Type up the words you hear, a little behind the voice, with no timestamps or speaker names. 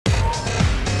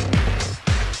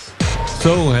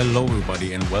So, hello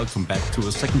everybody and welcome back to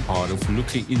a second part of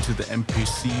looking into the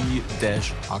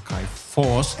MPC-Akai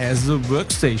Force as a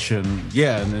workstation.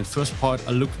 Yeah, in the first part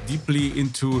I looked deeply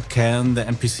into can the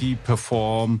MPC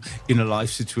perform in a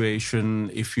live situation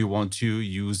if you want to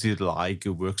use it like a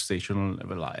workstation,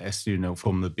 as you know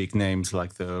from the big names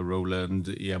like the Roland,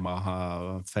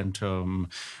 Yamaha, Fantom,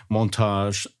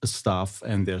 Montage stuff,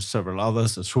 and there's several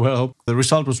others as well. The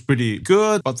result was pretty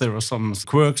good, but there were some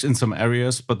quirks in some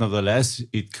areas, but nevertheless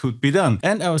it could be done.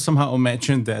 And I somehow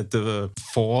imagined that the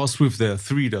Force with the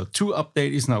 3.2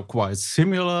 update is now quite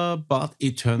similar, but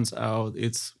it turns out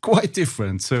it's quite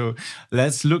different. So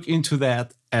let's look into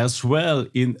that as well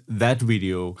in that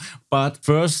video. But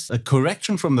first, a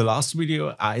correction from the last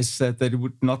video. I said that it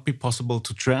would not be possible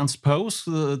to transpose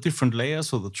the different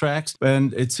layers or the tracks,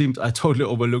 and it seems I totally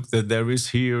overlooked that there is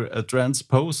here a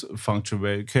transpose function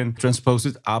where you can transpose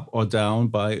it up or down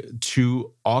by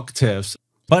 2 octaves.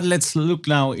 But let's look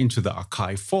now into the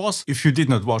Akai Force. If you did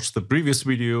not watch the previous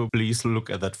video, please look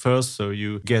at that first so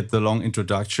you get the long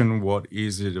introduction, what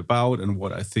is it about and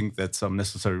what I think that some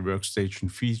necessary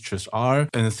workstation features are.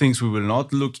 And the things we will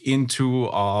not look into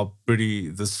are pretty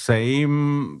the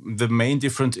same. The main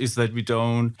difference is that we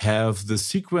don't have the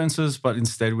sequences, but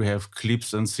instead we have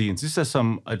clips and scenes. These are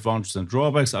some advantages and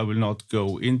drawbacks. I will not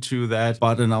go into that.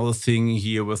 But another thing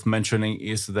here worth mentioning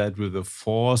is that with the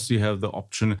Force, you have the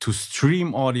option to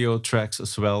stream audio tracks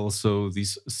as well, so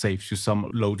this saves you some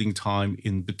loading time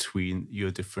in between your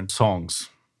different songs.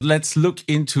 Let's look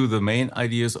into the main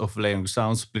ideas of layering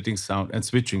sound, splitting sound and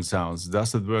switching sounds.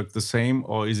 Does it work the same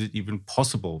or is it even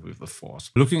possible with the Force?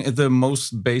 Looking at the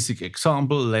most basic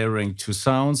example, layering 2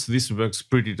 sounds, this works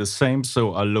pretty the same.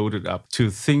 So I loaded up 2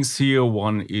 things here.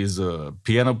 One is a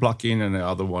piano plugin and the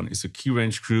other one is a key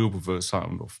range group with a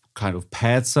sound of kind of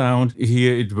pad sound.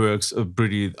 Here it works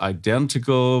pretty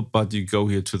identical, but you go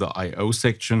here to the I/O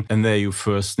section and there you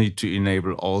first need to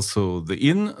enable also the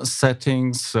in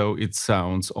settings so it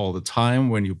sounds all the time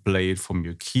when you play it from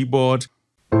your keyboard.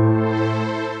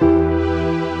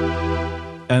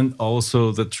 And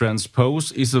also the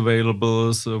transpose is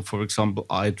available. So for example,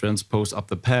 I transpose up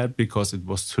the pad because it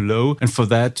was too low. And for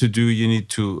that to do, you need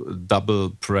to double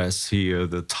press here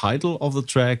the title of the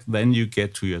track. Then you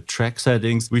get to your track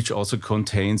settings, which also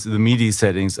contains the MIDI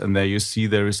settings. And there you see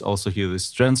there is also here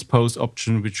this transpose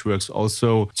option, which works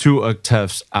also 2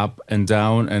 octaves up and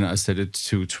down. And I set it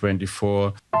to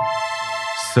 24.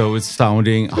 So it's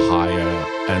sounding higher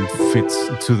and fits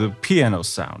to the piano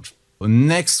sound. The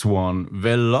next one,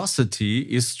 velocity,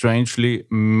 is strangely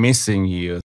missing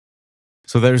here.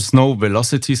 So there is no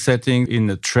velocity setting in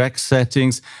the track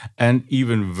settings, and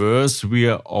even worse, we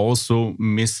are also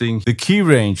missing the key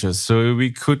ranges. So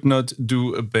we could not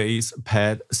do a bass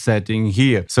pad setting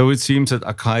here. So it seems that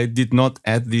Akai did not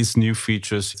add these new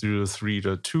features through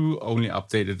 3.2, only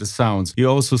updated the sounds. You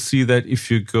also see that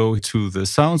if you go to the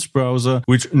sounds browser,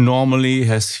 which normally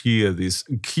has here this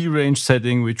key range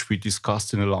setting, which we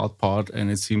discussed in a loud part, and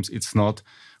it seems it's not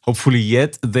hopefully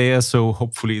yet there, so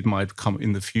hopefully it might come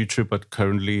in the future, but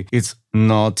currently it's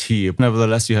not here.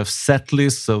 Nevertheless, you have set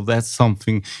lists, so that's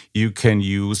something you can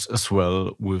use as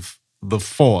well with the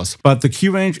Force. But the key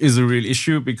range is a real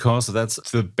issue because that's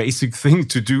the basic thing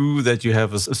to do, that you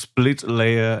have a split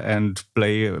layer and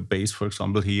play a bass, for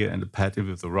example, here and a pad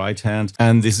with the right hand.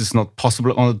 And this is not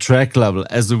possible on the track level.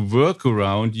 As a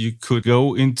workaround, you could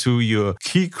go into your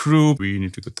key group. We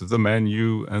need to go to the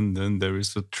menu and then there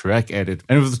is a track edit.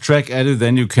 And with the track edit,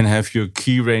 then you can have your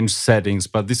key range settings.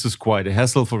 But this is quite a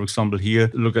hassle. For example,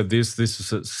 here, look at this. This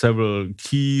is several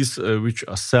keys which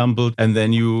are sampled. And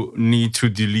then you need to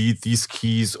delete these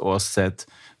keys or set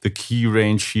the key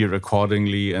range here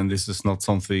accordingly, and this is not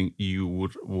something you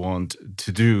would want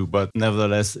to do, but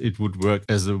nevertheless it would work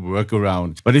as a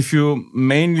workaround. But if you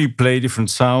mainly play different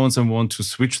sounds and want to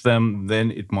switch them,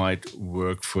 then it might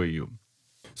work for you.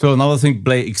 So another thing,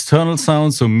 play external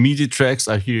sounds. So MIDI tracks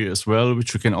are here as well,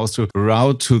 which you can also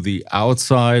route to the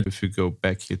outside. If you go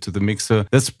back here to the mixer,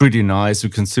 that's pretty nice. You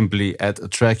can simply add a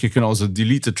track. You can also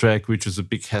delete a track, which is a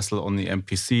big hassle on the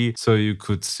MPC. So you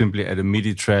could simply add a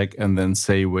MIDI track and then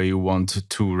say where you want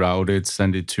to route it,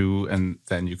 send it to, and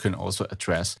then you can also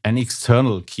address an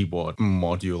external keyboard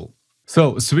module.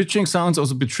 So switching sounds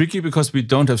also a bit tricky because we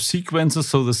don't have sequences,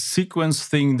 so the sequence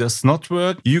thing does not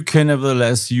work. You can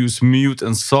nevertheless use mute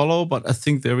and solo, but I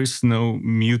think there is no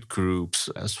mute groups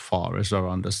as far as I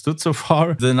understood so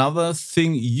far. Another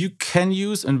thing you can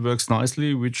use and works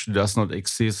nicely, which does not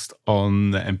exist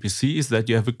on the MPC, is that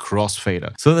you have a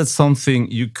crossfader. So that's something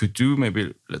you could do.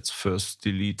 Maybe let's first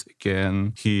delete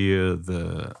again here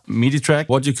the MIDI track.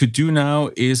 What you could do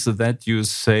now is that you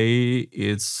say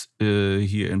it's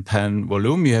here in pan certain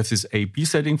volume. You have this A-B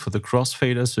setting for the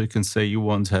crossfader, so you can say you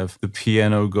want to have the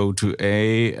piano go to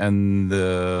A and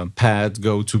the pad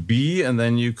go to B, and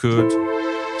then you could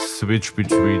switch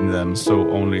between them. So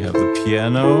only have the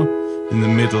piano, in the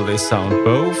middle they sound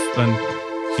both, and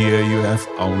here you have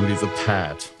only the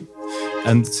pad.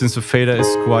 And since the fader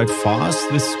is quite fast,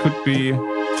 this could be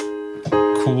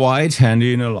quite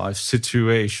handy in a live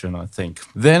situation, I think.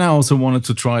 Then I also wanted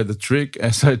to try the trick,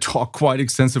 as I talked quite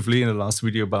extensively in the last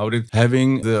video about it,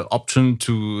 having the option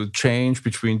to change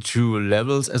between two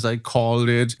levels, as I called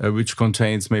it, which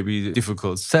contains maybe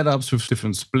difficult setups with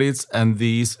different splits, and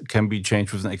these can be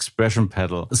changed with an expression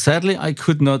pedal. Sadly, I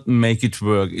could not make it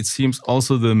work. It seems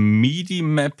also the MIDI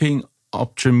mapping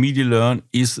option MIDI learn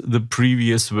is the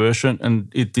previous version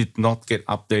and it did not get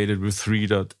updated with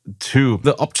 3.2.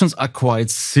 The options are quite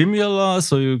similar,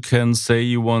 so you can say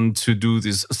you want to do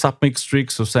this submix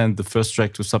trick, so send the first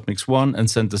track to submix 1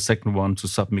 and send the second one to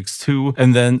submix 2,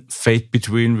 and then fade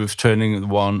between with turning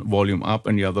one volume up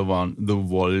and the other one the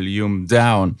volume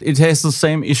down. It has the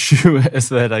same issue as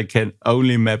that I can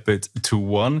only map it to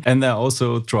 1, and I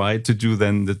also tried to do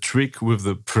then the trick with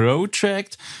the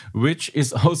project, which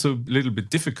is also a little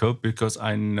bit difficult because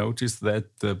I noticed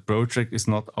that the project is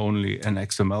not only an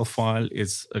XML file,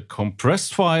 it's a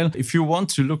compressed file. If you want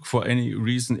to look for any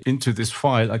reason into this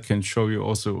file, I can show you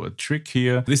also a trick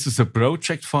here. This is a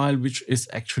project file which is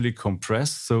actually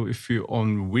compressed. So if you're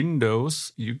on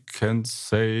Windows, you can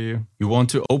say you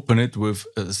want to open it with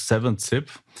a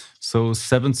 7-zip. So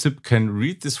 7-zip can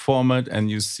read this format and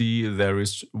you see there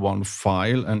is one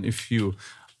file, and if you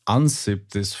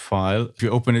unzip this file, if you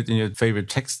open it in your favorite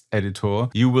text editor,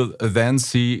 you will then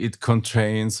see it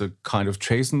contains a kind of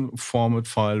JSON format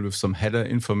file with some header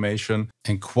information.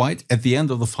 And quite at the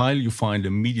end of the file, you find a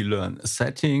MIDI learn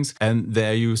settings, and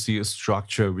there you see a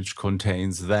structure which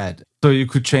contains that. So you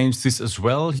could change this as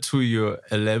well to your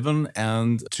 11,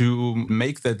 and to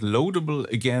make that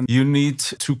loadable again, you need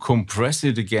to compress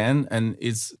it again, and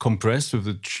it's compressed with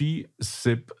the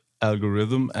gzip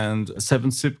algorithm, and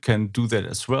 7-zip can do that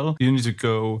as well. You need to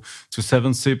go to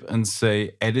 7-zip and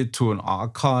say edit to an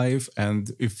archive,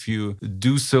 and if you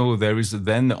do so, there is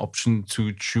then the option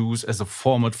to choose as a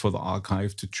format for the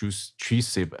archive to choose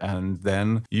gzip, and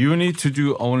then you need to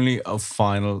do only a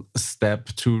final step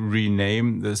to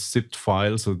rename the zipped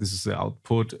file. So this is the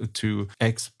output to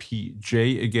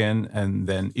xpj again, and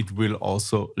then it will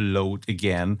also load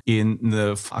again in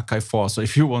the Akai Force. So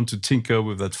if you want to tinker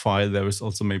with that file, there is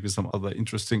also maybe some other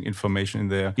interesting information in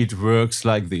there. It works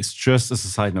like this, just as a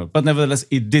side note. But nevertheless,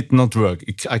 it did not work.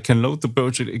 I can load the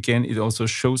project again. It also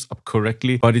shows up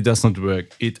correctly, but it does not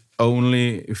work. It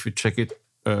only, if you check it,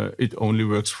 it only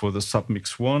works for the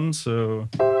submix 1. So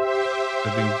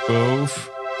having both,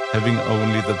 having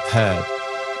only the pad.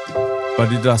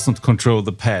 But it does not control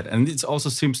the pad. And it also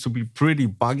seems to be pretty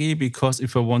buggy, because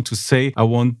if I want to say I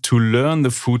want to learn the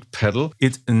foot pedal,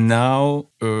 it now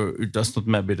it does not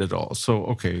map it at all. So,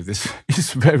 okay, this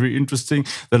is very interesting.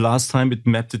 The last time it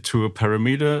mapped it to a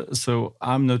parameter, so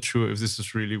I'm not sure if this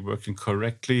is really working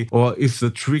correctly, or if the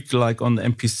trick like on the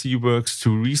MPC works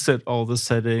to reset all the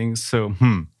settings. So,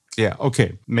 yeah,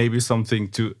 okay, maybe something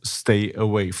to stay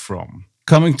away from.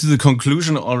 Coming to the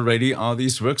conclusion already are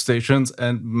these workstations,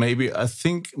 and maybe I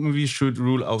think we should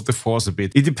rule out the Force a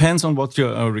bit. It depends on what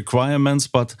your requirements,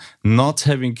 but not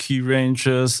having key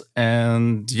ranges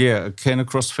and yeah, can a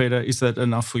crossfader, is that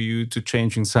enough for you to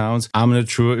changing sounds? I'm not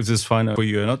sure if this is fine for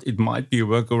you or not. It might be a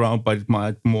workaround, but it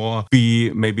might more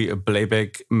be maybe a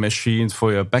playback machine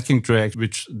for your backing track,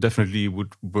 which definitely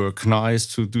would work nice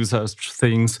to do such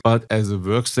things. But as a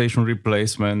workstation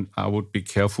replacement, I would be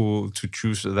careful to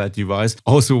choose that device.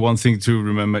 Also, one thing to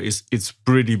remember is it's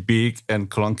pretty big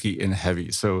and clunky and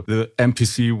heavy. So the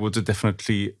MPC would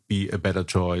definitely be a better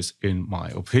choice in my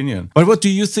opinion. But what do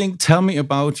you think? Tell me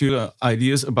about your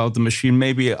ideas about the machine.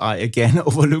 Maybe I again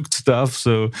overlooked stuff,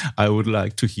 so I would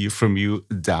like to hear from you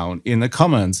down in the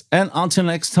comments. And until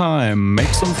next time,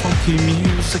 make some funky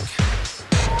music.